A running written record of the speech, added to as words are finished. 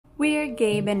We're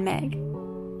Gabe and Meg.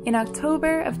 In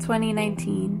October of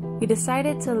 2019, we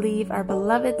decided to leave our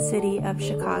beloved city of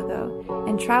Chicago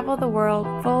and travel the world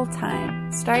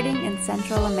full-time, starting in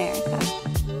Central America.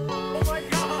 Oh my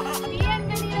God!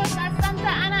 Bienvenidos a Santa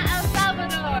Ana, El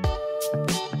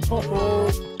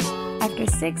Salvador! After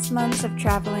 6 months of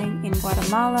traveling in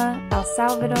Guatemala, El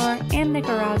Salvador, and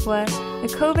Nicaragua,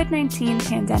 the COVID-19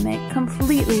 pandemic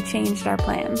completely changed our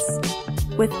plans.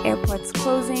 With airports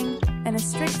closing and a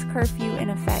strict curfew in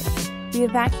effect, we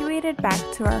evacuated back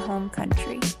to our home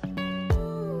country.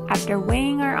 After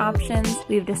weighing our options,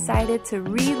 we've decided to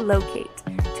relocate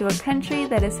to a country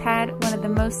that has had one of the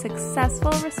most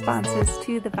successful responses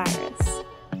to the virus.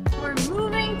 We're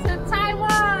moving to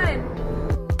Taiwan!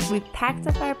 We've packed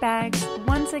up our bags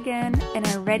once again and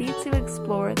are ready to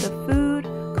explore the food,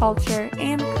 culture,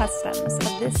 and customs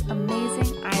of this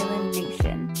amazing island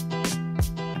nation.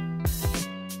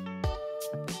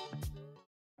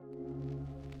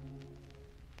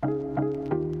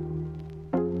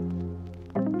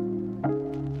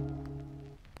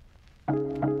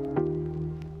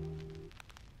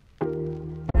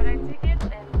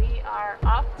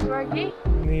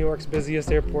 New York's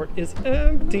busiest airport is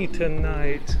empty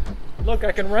tonight. Look,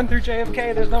 I can run through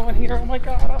JFK. There's no one here. Oh my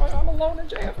God, I'm alone in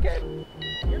JFK.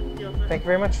 Thank you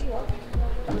very much.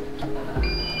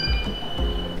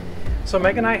 So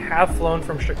Meg and I have flown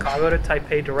from Chicago to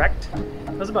Taipei direct.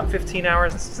 It was about 15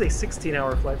 hours. This is a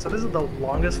 16-hour flight. So this is the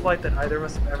longest flight that either of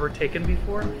us have ever taken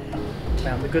before.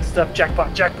 Found the good stuff.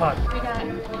 Jackpot, jackpot. We got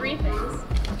 3 things.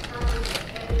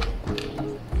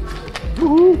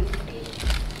 Woohoo!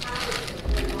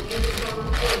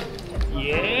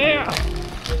 Yeah!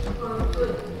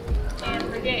 And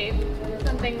for Gabe,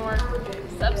 something more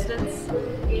substance.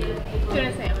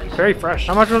 Tuna sandwich. Very fresh.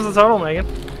 How much was the total, Megan?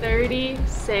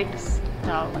 $36.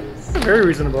 Very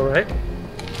reasonable, right?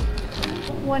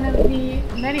 One of the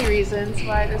many reasons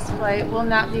why this flight will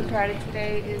not be crowded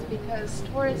today is because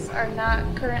tourists are not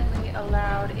currently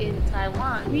allowed in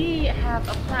Taiwan. We have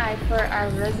applied for our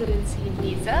residency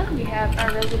visa. We have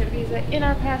our resident visa in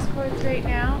our passports right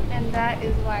now, and that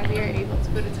is why we are able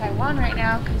to go to Taiwan right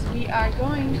now, because we are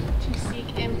going to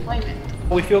seek employment.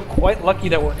 We feel quite lucky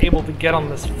that we're able to get on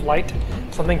this flight.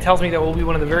 Something tells me that we'll be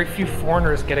one of the very few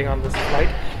foreigners getting on this flight.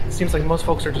 It seems like most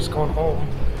folks are just going home.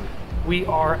 We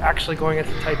are actually going into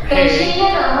Taipei.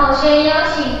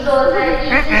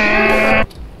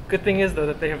 Good thing is though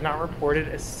that they have not reported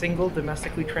a single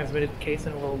domestically transmitted case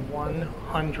in over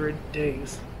 100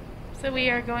 days. So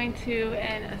we are going to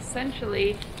an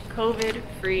essentially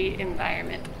COVID-free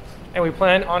environment. And we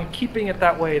plan on keeping it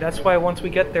that way. That's why once we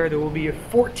get there, there will be a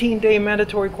 14-day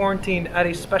mandatory quarantine at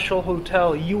a special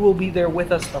hotel. You will be there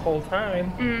with us the whole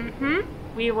time. Mm-hmm.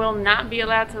 We will not be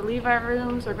allowed to leave our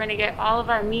rooms. We're going to get all of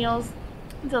our meals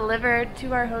delivered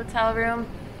to our hotel room.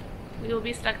 We will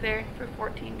be stuck there for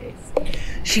 14 days.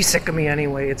 She's sick of me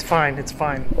anyway. It's fine. It's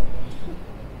fine.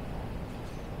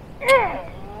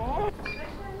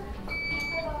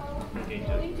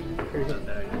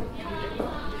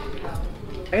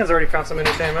 Megan's already found some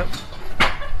entertainment.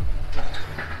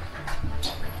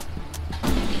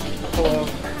 Hello.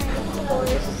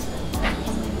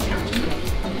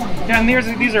 Yeah, and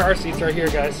these are our seats right here,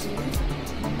 guys.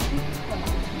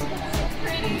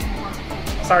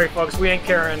 Sorry, folks, we ain't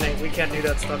carrying it. We can't do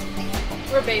that stuff.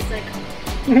 We're basic.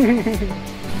 I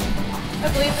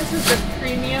believe this is the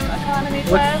premium economy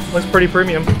class. Looks pretty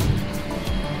premium.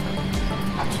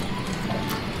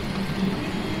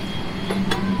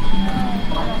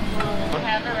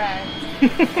 Have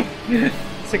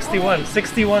arrived.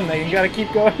 61, Megan. You gotta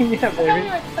keep going. Yeah, baby.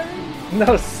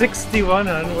 No, 61,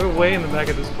 hon. We're way in the back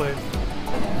of this plane.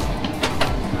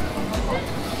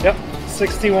 Yep,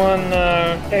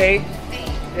 61A.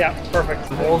 Yeah,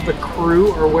 perfect. All of the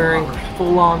crew are wearing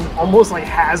full-on, almost like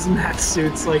hazmat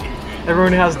suits. Like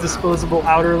everyone has disposable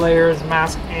outer layers,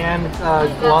 mask, and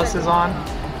glasses on.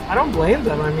 I don't blame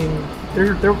them. I mean,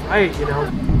 they're right, you know.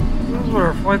 This is what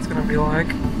our flight's gonna be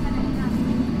like.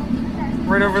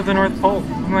 Right over the North Pole.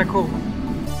 Isn't that cool?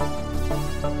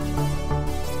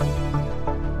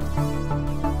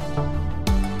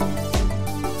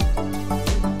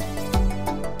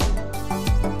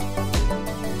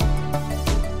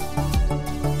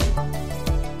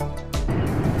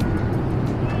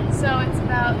 So it's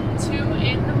about 2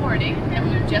 in the morning and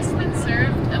we've just been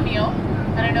served a meal.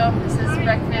 I don't know if this is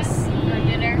breakfast or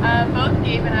dinner. Both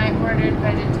Gabe and I ordered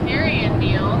vegetarian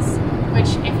meals, which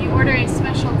if you order a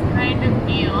special kind of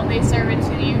meal, they serve it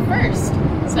to you first.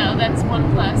 So that's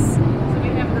one plus. So we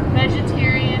have the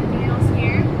vegetarian meals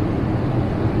here.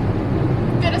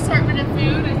 Good assortment of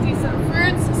food. I see some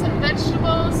fruits, some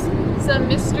vegetables, some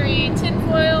mystery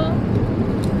tinfoil,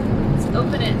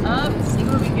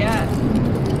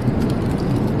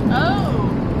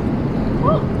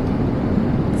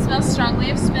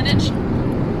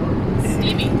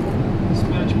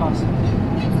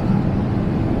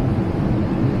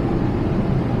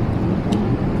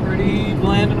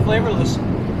 even flavorless.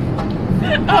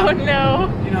 Oh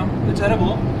no. You know, it's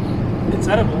edible. It's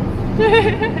edible.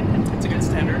 It's a good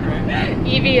standard, right?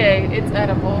 EVA, it's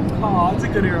edible. Oh, it's a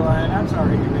good airline. I'm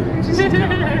sorry, EVA. There's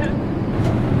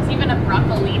even a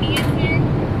broccolini in here.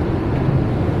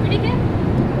 Pretty good.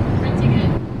 Pretty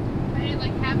good. I ate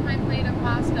like half my plate of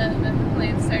pasta and then the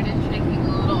plate started shaking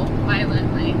a little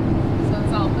violently. So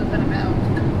it's all moving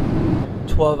about.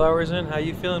 12 hours in, how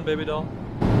you feeling, baby doll?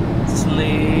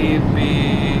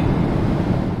 Sleepy.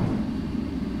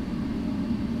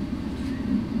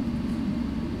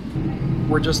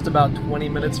 We're just about 20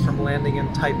 minutes from landing in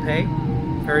Taipei.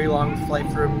 Very long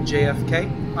flight from JFK.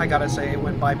 I gotta say, it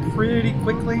went by pretty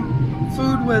quickly.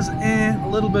 Food was a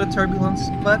little bit of turbulence,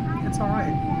 but it's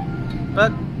alright.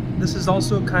 But this is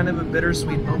also kind of a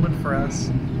bittersweet moment for us.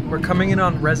 We're coming in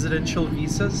on residential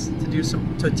visas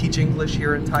to teach English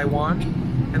here in Taiwan.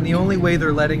 And the only way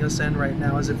they're letting us in right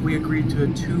now is if we agree to a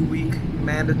 2-week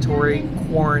mandatory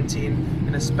quarantine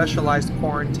in a specialized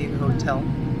quarantine hotel.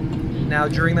 Now,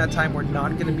 during that time, we're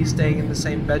not going to be staying in the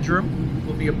same bedroom.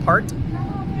 We'll be apart,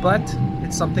 but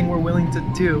it's something we're willing to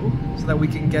do so that we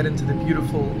can get into the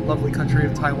beautiful, lovely country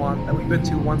of Taiwan that we've been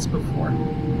to once before.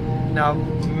 Now,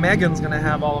 Megan's going to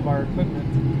have all of our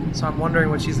equipment, so I'm wondering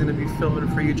what she's going to be filming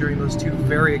for you during those 2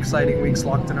 very exciting weeks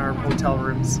locked in our hotel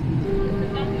rooms.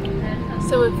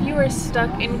 So if you were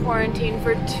stuck in quarantine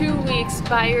for 2 weeks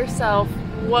by yourself,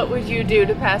 what would you do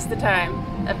to pass the time?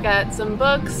 I've got some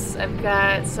books, I've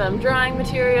got some drawing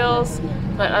materials,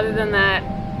 but other than that,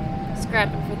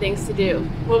 scrapping for things to do.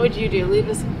 What would you do? Leave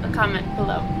us a comment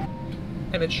below.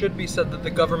 And it should be said that the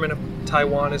government of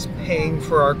Taiwan is paying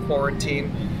for our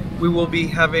quarantine. We will be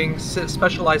having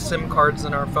specialized SIM cards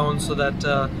in our phones so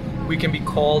that we can be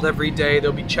called every day.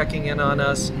 They'll be checking in on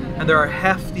us. And there are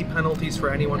hefty penalties for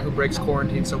anyone who breaks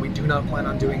quarantine, so we do not plan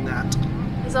on doing that.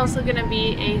 There's also going to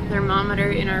be a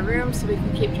thermometer in our room so we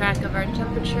can keep track of our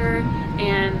temperature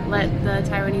and let the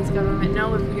Taiwanese government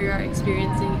know if we are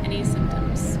experiencing any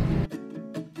symptoms.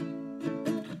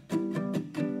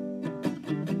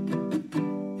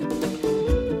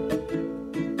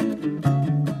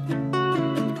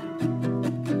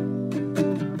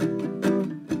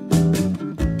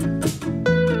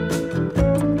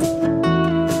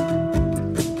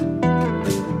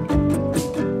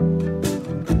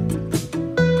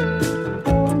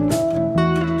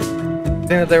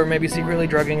 That they were maybe secretly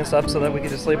drugging us up so that we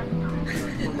could just sleep.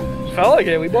 Felt like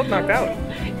it. We both knocked out.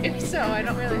 If so, I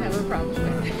don't really have a problem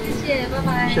with it.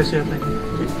 Bye-bye. Thank you.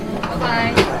 Bye-bye.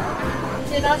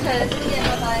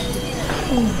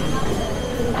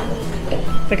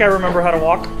 I think I remember how to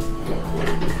walk.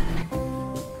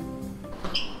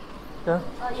 Yeah?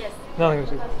 Oh, yes.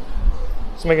 Nothing.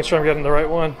 Just making sure I'm getting the right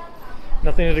one.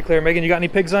 Nothing to declare. Megan, you got any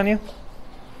pigs on you?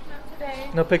 Not today.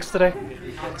 No pigs today?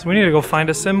 So we need to go find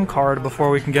a SIM card before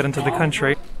we can get into the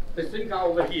country. The SIM card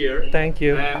over here. Thank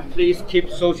you. And please keep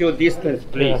social distance,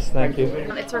 please. Yes, thank you.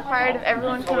 It's required of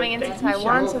everyone coming into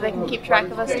Taiwan so they can keep track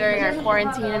of us during our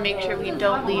quarantine and make sure we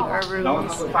don't leave our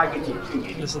rooms.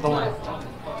 This is the one.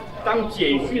 当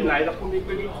简讯来的后面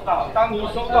规定知道，当您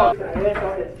收到。稍等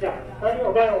一下，那因为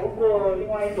我刚才有问过另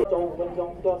外一组走5分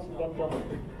钟到10分钟，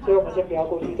所以我们先不要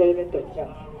过去，在这边等一下。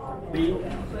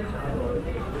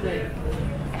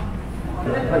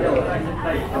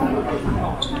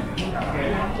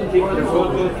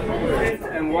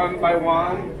And one by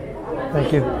one.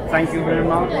 Thank you. Thank you very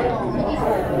much.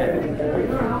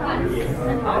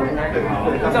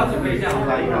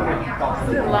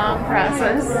 It's a long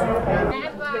process.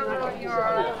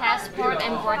 Your passport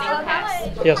and boarding pass.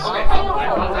 Yes.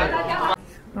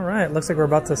 All right. Looks like we're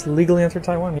about to legally enter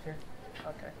Taiwan here.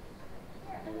 Okay.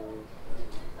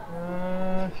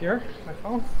 Here, my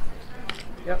phone.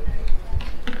 Yep.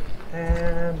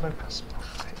 And my passport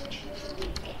page.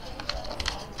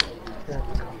 Here we go.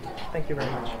 Thank you very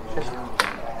much.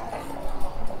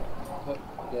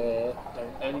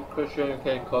 Any question, you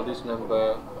can call this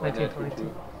number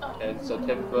 1922. And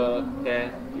September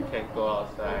 10, you can go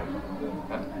outside.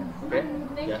 Okay?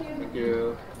 Thank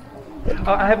you.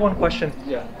 I have one question.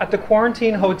 Yeah. At the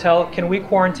quarantine hotel, can we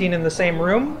quarantine in the same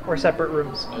room or separate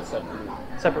rooms? Separate.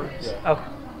 Separate rooms. Yeah. Okay.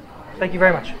 Thank you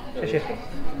very much. It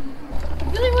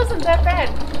really wasn't that bad.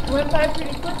 Went by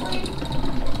pretty quickly.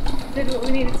 Did what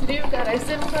we needed to do. Got our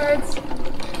SIM cards.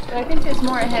 But I think there's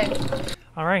more ahead.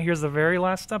 All right, here's the very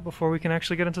last step before we can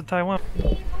actually get into Taiwan.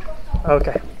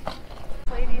 Okay.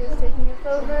 This lady is taking us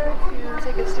over to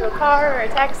take us to a car or a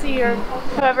taxi or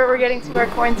however we're getting to our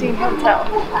quarantine hotel.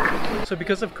 So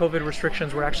because of COVID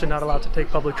restrictions, we're actually not allowed to take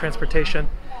public transportation.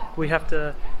 We have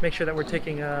to make sure that we're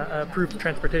taking approved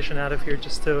transportation out of here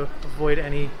just to avoid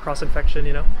any cross-infection,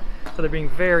 you know. So they're being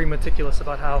very meticulous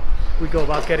about how we go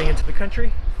about getting into the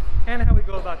country and how we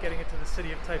go about getting into the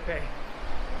city of Taipei.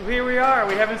 So here we are.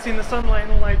 We haven't seen the sunlight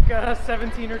in like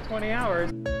 17 or 20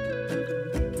 hours.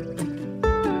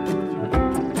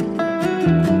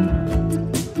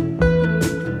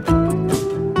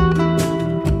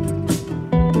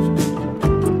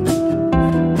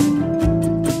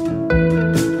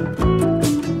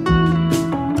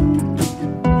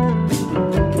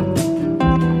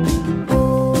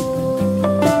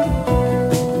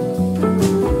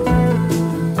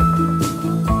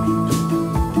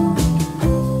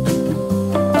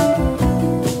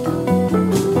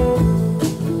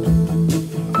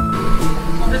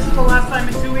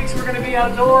 We're going to be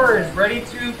outdoors, ready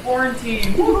to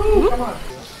quarantine. Woohoo! Come on.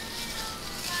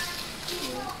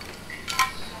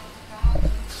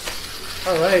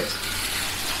 All right.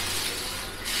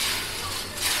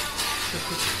 Just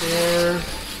the stairs.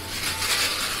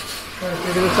 Trying to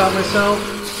figure this out myself.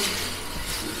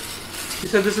 You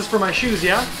said this is for my shoes,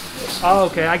 yeah? Oh,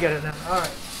 okay, I get it now. All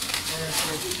right.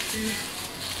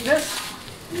 This?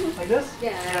 Like this?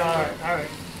 Yeah. All right.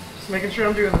 Just making sure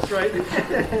I'm doing this right.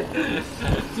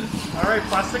 All right,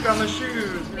 plastic on the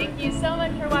shoes. Thank you so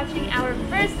much for watching our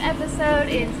first episode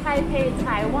in Taipei,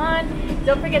 Taiwan.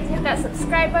 Don't forget to hit that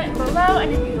subscribe button below,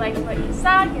 and if you liked what you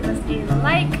saw, give us a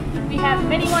like. We have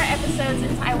many more episodes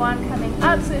in Taiwan coming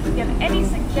up, so if you have any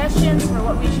suggestions for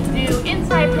what we should do in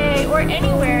Taipei or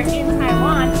anywhere in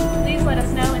Taiwan, please let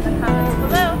us know in the comments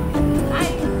below.